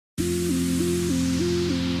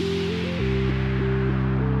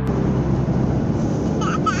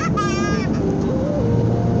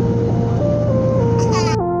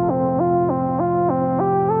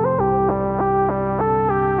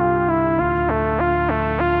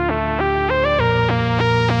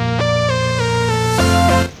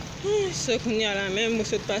So koun ya la men, mwen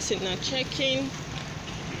sot pase nan check-in.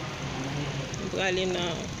 Mwen prale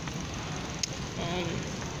nan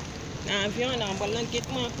avyon, nan bal nan gate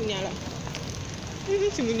man koun ya la.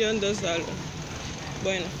 Si mwen yon do sa lo.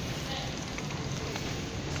 Bueno.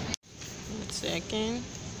 1 second.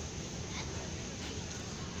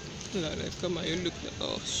 Like, come on, you look.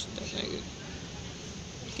 Oh, shit, that's not good.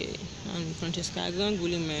 Okay, and Frantzesca gang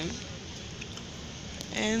guli mem.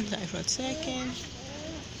 And like for a second.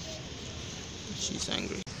 She's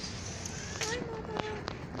angry.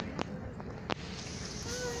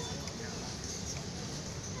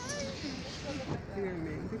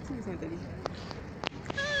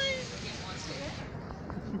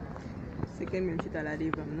 C'est quand même chita la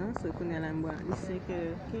devam nan, so koun la mwa li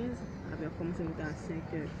 5h15, avè commencé monter à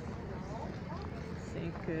 5h20,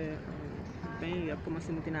 il a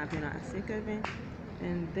commencé monter à 5h20,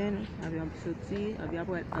 and then avè sorti, avè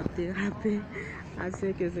après atterrapé à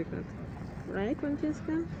 5h50. Right,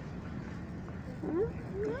 Frantzesca?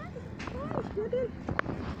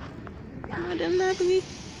 Madame la oui.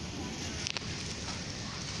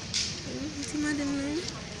 C'est madame là.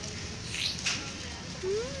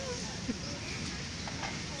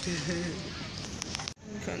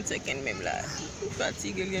 One second, même là.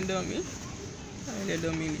 Fatigué, il vient dormir. Il est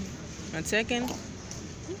dormi. 1 second.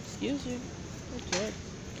 Excuse you. Okay.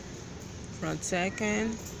 1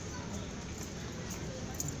 second.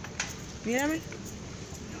 You hear me?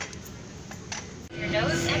 Your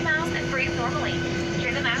nose and mouth and breathe normally.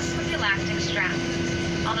 Secure the mask with the elastic strap.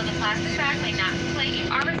 Although the plastic bag may not inflate, you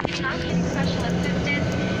are receiving oxygen special assistance.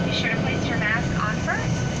 Be sure to place your mask on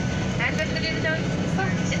first. As if to do the nose,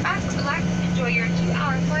 sit back, relax, enjoy your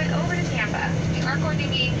 2-hour flight over to Tampa. We are going to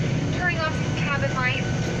be turning off cabin lights.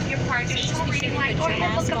 Your part additional reading light. Go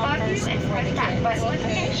ahead, look above you and press that button with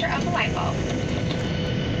the picture of the light bulb.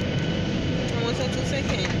 Almost 2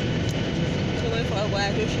 seconds. So wait for a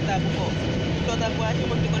while to shoot up before. So that boy you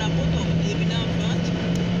want to go na photo. Maybe down front.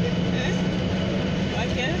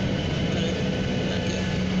 Okay.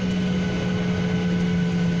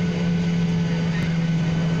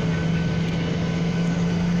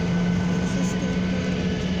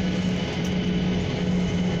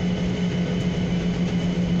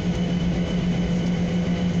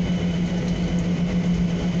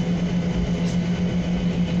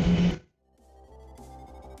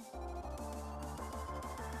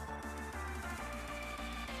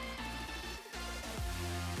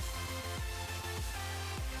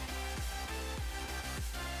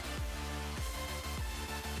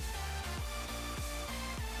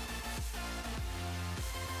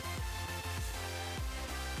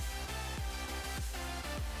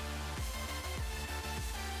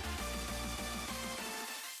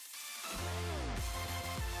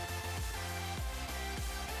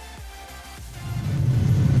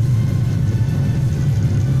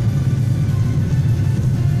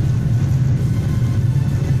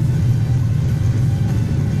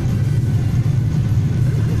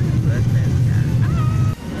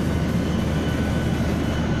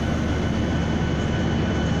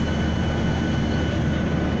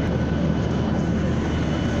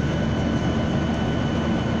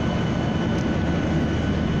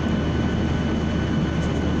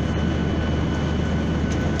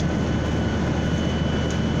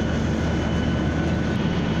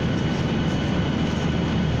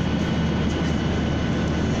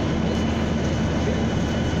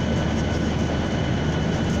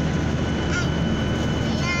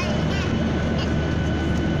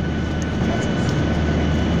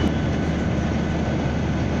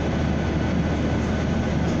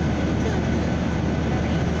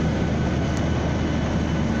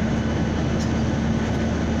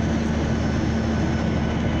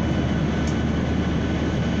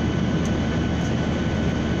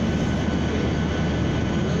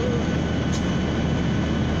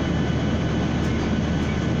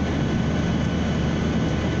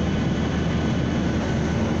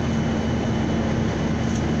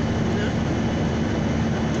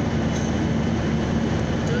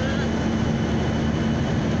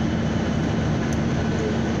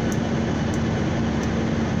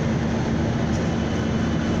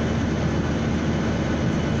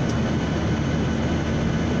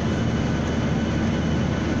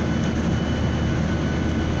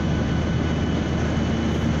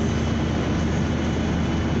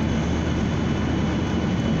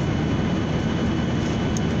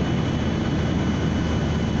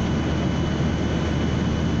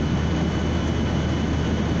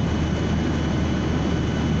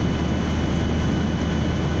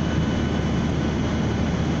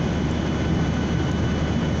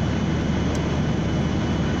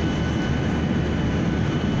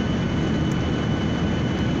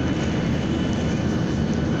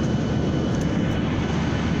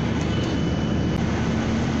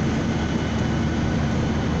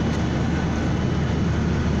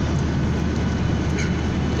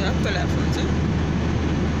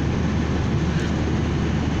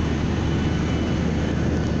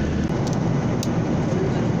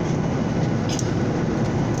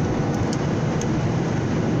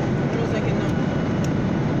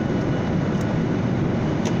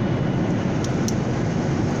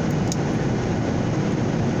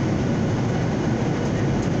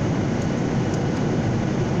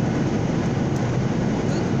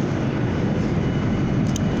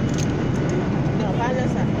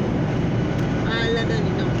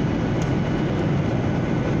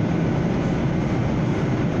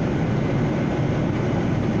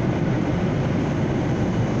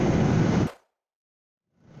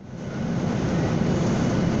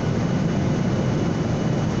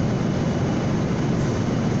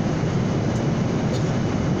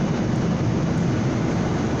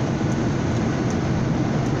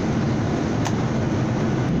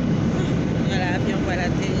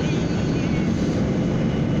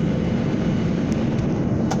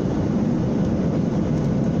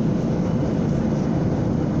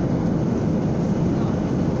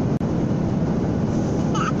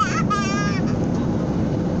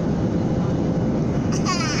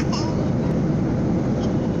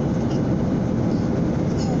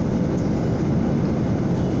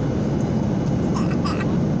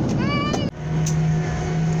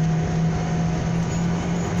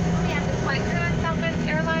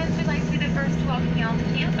 welcome you all to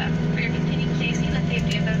Tampa. For your continued safety and the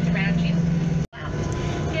safety of those around you.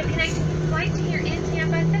 If you have connected flight here in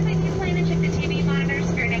Tampa, step into your plane and check the TV monitors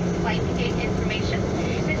for your next flight gate information.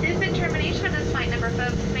 This is the termination of this flight number,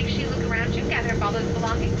 folks. Make sure you look around you, gather up all those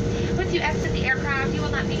belongings. Once you exit the aircraft, you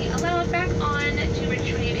will not be allowed back on to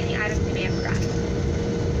retrieve any items you may have forgotten.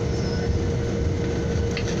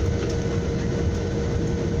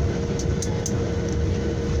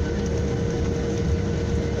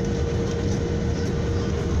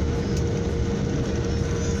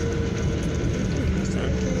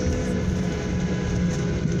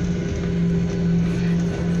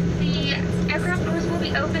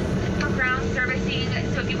 Open for ground servicing,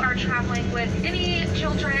 so if you are traveling with any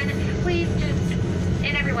children, please just,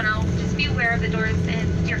 and everyone else, just be aware of the doors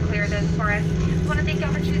and steer clear of those for us. We want to thank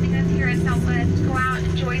y'all for choosing us here at Southwest. Go out,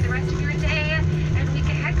 enjoy the rest of your day, and week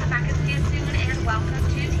ahead, come back and see us soon, and welcome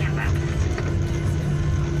to Tampa.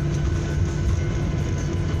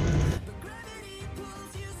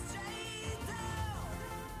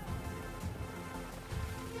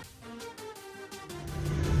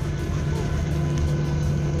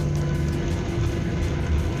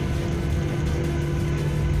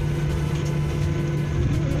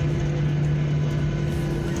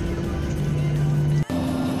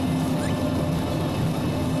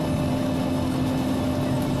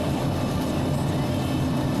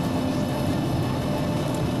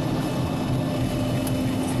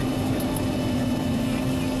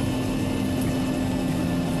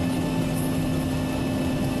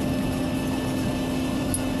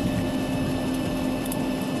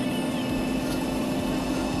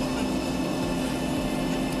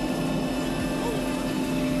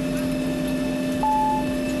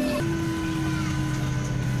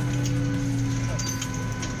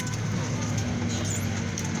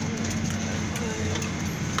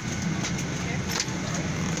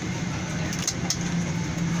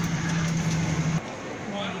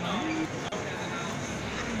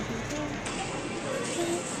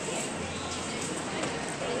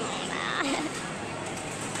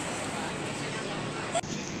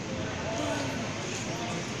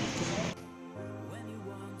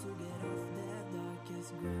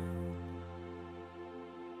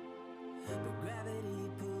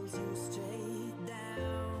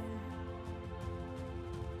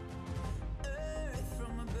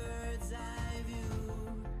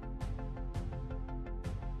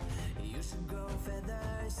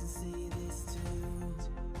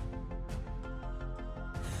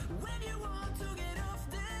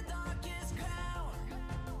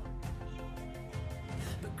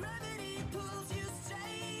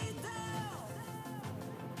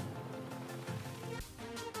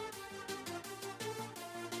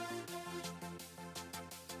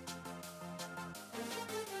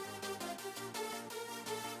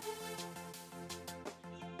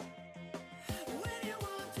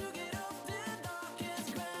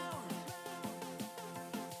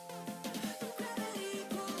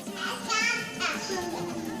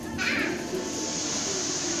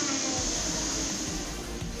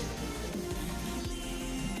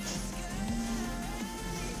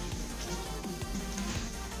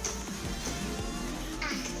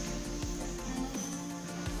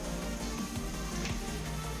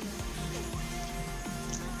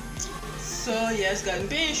 So yes, guys, I'm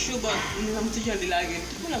being sure, but I'm teaching the lagging.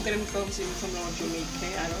 People are getting come see from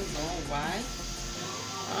Jamaica. I don't know why.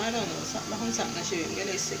 I don't know. Something not sure. Get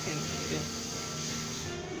a second.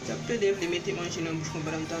 It's up to them. They make the machine on bush,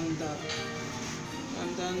 but I'm done that. I'm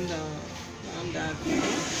done.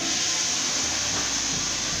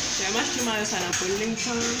 So I'm actually my son up with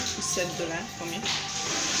Lincoln. $7 for me.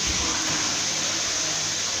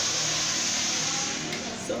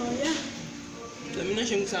 So yeah. Domina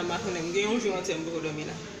chez moi, ma femme aime bien jouer en tempo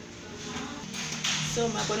domina. So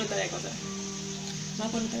ma bonne taille comme ça.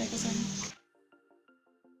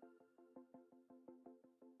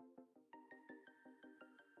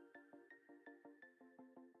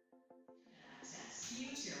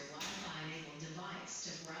 Use your Wi-Fi-enabled device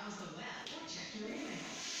to browse the web or check your email.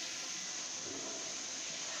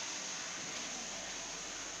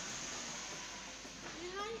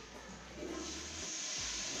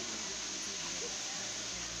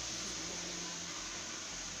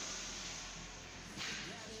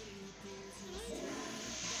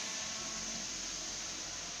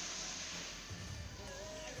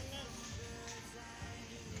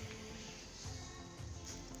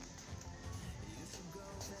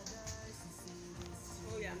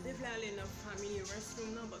 Definitely enough family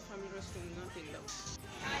restroom now, but family restroom nothing though.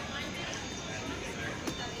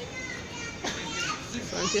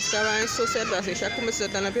 Frantzesca va en sociedad, se ya come se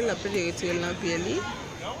tan a piel la piel y la piel.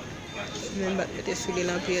 Même battre mettre sous les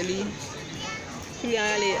lampes li. Sous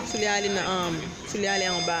les aller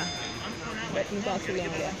en bas. Bet nous pas sous les en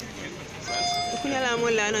bas. Quand y a la mon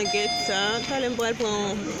là dans gate ça, tu allais me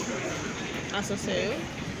prendre ascenseur.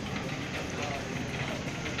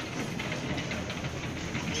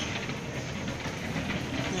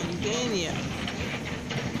 Genial.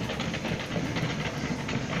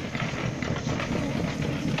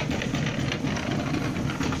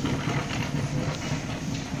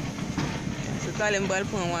 Je vais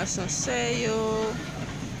prendre un ascenseur.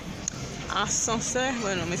 Ascenseur,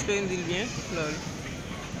 bueno, me espero que me bien. Lol.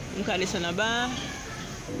 Je vais aller sur la barre.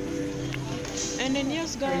 And then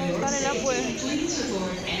yes guys, dale la pues.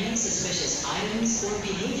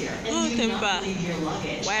 Oh, tempa.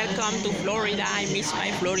 Welcome to Florida. I miss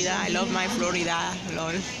my Florida. I love my Florida.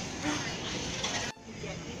 Lol.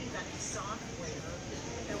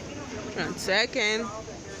 One second.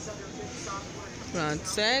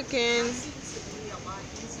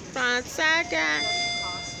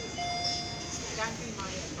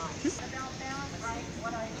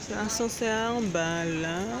 C'est ascenseur en bas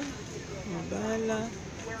là.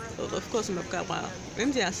 So, of course, je vais pas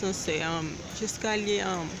même si ascenseur, escalier,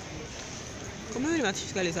 comment on va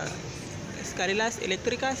escalier ça? Escaleras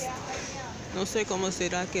eléctricas. No sé cómo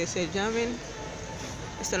será que se llamen.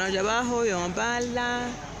 Están allá abajo y en bas là.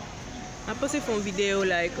 Après, c'est une vidéo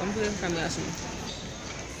là, comme vous caméra sur.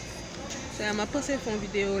 Je pensé faire une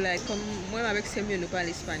vidéo là, comme moi avec ces mieux nous parle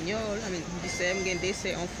espagnol, je sais, je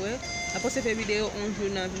dessin en fait. Après, c'est faire une vidéo un jour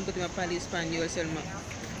dans une côté parler espagnol seulement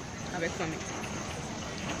avec famille.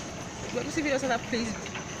 Cette vidéo ça va plus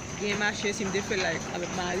bien marcher si je fais like avec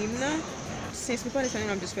Marine là. Si je parle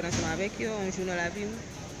espagnol, je vais faire avec eux un jour dans la vie.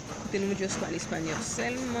 Nous juste parler espagnol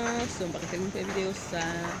seulement, so on va faire une vidéo ça.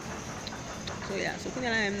 So yeah, so quand il y a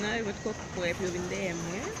la même là, je vais te couper pour venir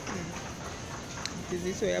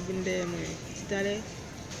so ya bunde mo titale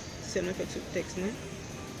seulement fait sur texte non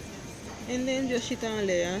and then just chita en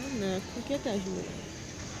l'air na quel étage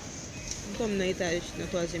comme na étage na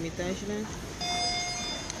troisième étage là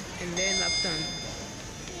and then m'attend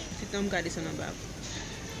si tu me garder ça en bas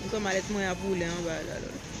comme aller moi à bouler en bas là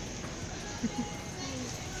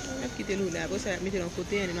on va quitter nous là après ça mettre dans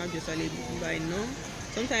côté et on just aller buy non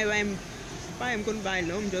sometimes I'm pas I'm going buy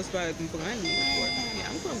non just buy pour prendre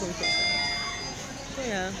I'm going to faire ça.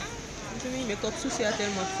 Yeah, make-up souci a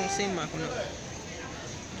tellement foncé maintenant.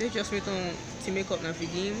 Je juste mets ton petit make-up dans la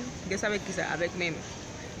figure. Qu'est-ce avec qui ça avec même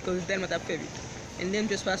parce que tellement t'as fait vite. And then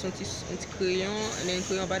just passe un petit crayon, and then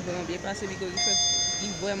crayon pas vraiment bien passé parce que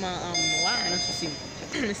il vraiment noir dans souci.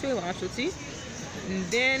 J'espère vraiment sorti. And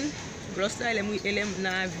then gloss là elle est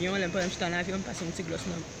dans avion, elle pas juste dans avion passer un petit gloss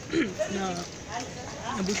non.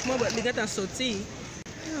 Bouche moi les gars t'en sorti.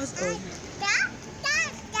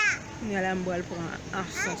 Ni ala mboal pour un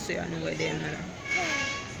ascenseur nous aider là.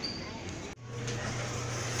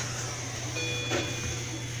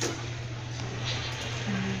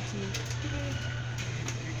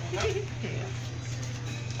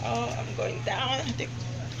 Oh, I'm going down.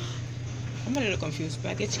 I'm a little confused.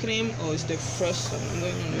 Package cream or is the first one? I'm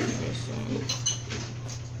going on the first one.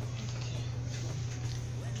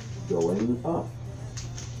 Going up.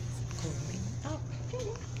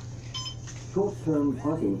 Short-term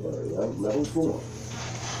parking area, level 4.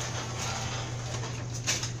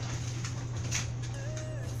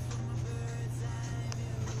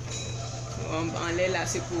 En l'air là,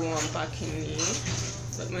 c'est pour un parking.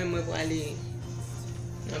 Donc, moi, je vais aller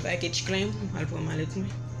dans le package cream. Je vais prendre ma lettre.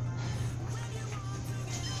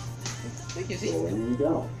 Going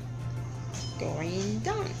down. Going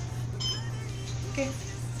down. Okay.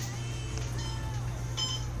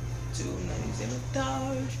 To nice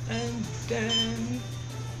etage and then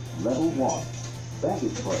Level 1.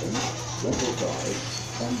 Baggage claim, rental cars,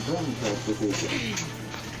 and ground transportation.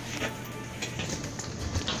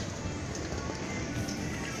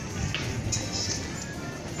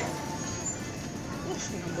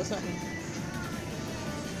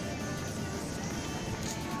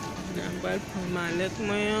 Nambal pemalet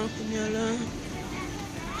mo yan, kunyala.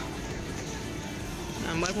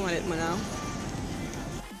 Nambal pemalet mo lang.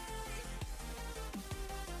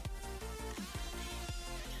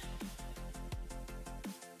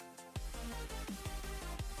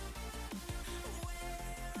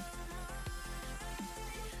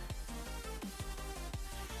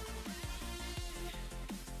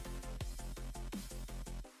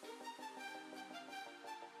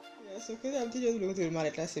 So que am ti jodi montre le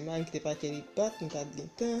malet là c'est man qui te pas qu'elle pat nous cadre de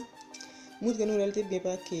temps montre nous réalité bien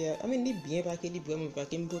pas que I mean bien pas que li vraiment pas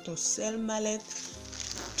que me bouton seul malet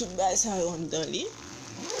tout bas ça on dans li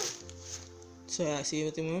so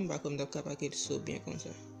c'est moi même pas comme donc pas que so bien comme ça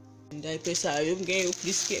Diaper sa yo gen yo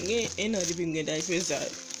plis ke gen en an depi gen diaper sa.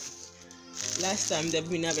 Last time de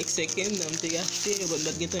bin avèk second nan te achte yo bon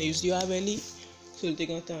lot gen tan use yo avè li. So te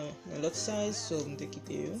gen tan nan lot size so mte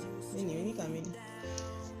kite yo. Meni kameni.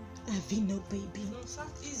 Avino baby. No,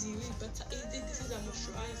 fact easy, but this is a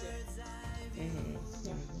moisturizer.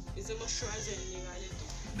 It's a moisturizer in reality.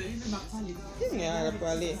 Baby, me bak pale. Yeah,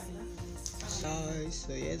 pale.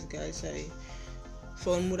 So yes guys,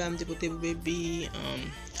 phone mou dam te pote pou baby.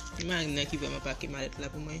 Imagine ki vreman pake malet la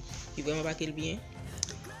pou mwen. Ki vreman pake l bien.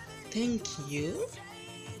 Thank you.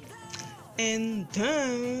 And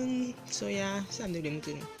done. So yeah, sa mde vle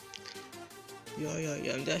moutou nou.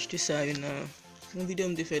 Yo, mde achte sa yon mon video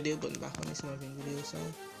mde fè de bon bak ane seman ven video sa.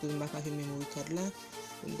 Pou mba kake memory card la.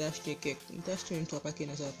 Mde achte kek. Mde achte yon 3 pake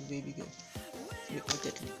nan sa pou baby girl. Mbe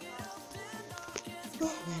kontet li. Oh,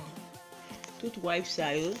 bueno. Tout wipe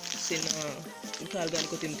sa yo, se nan ou kal gade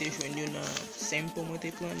kote mte jwen yo nan sempo mwen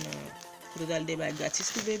te plan nan kote dal de bag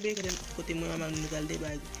gratis pou bebe, kote mwen maman nou dal de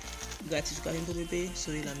bag gratis pou kamen pou bebe,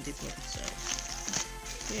 so yon la mte plan tout sa yo.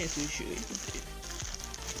 Yon tou chou yon tout.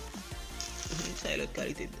 Sa yon lot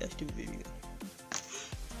kalite de achte pou bebe.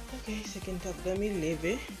 Ok, second tap da mi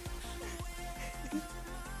leve.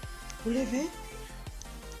 Ou leve?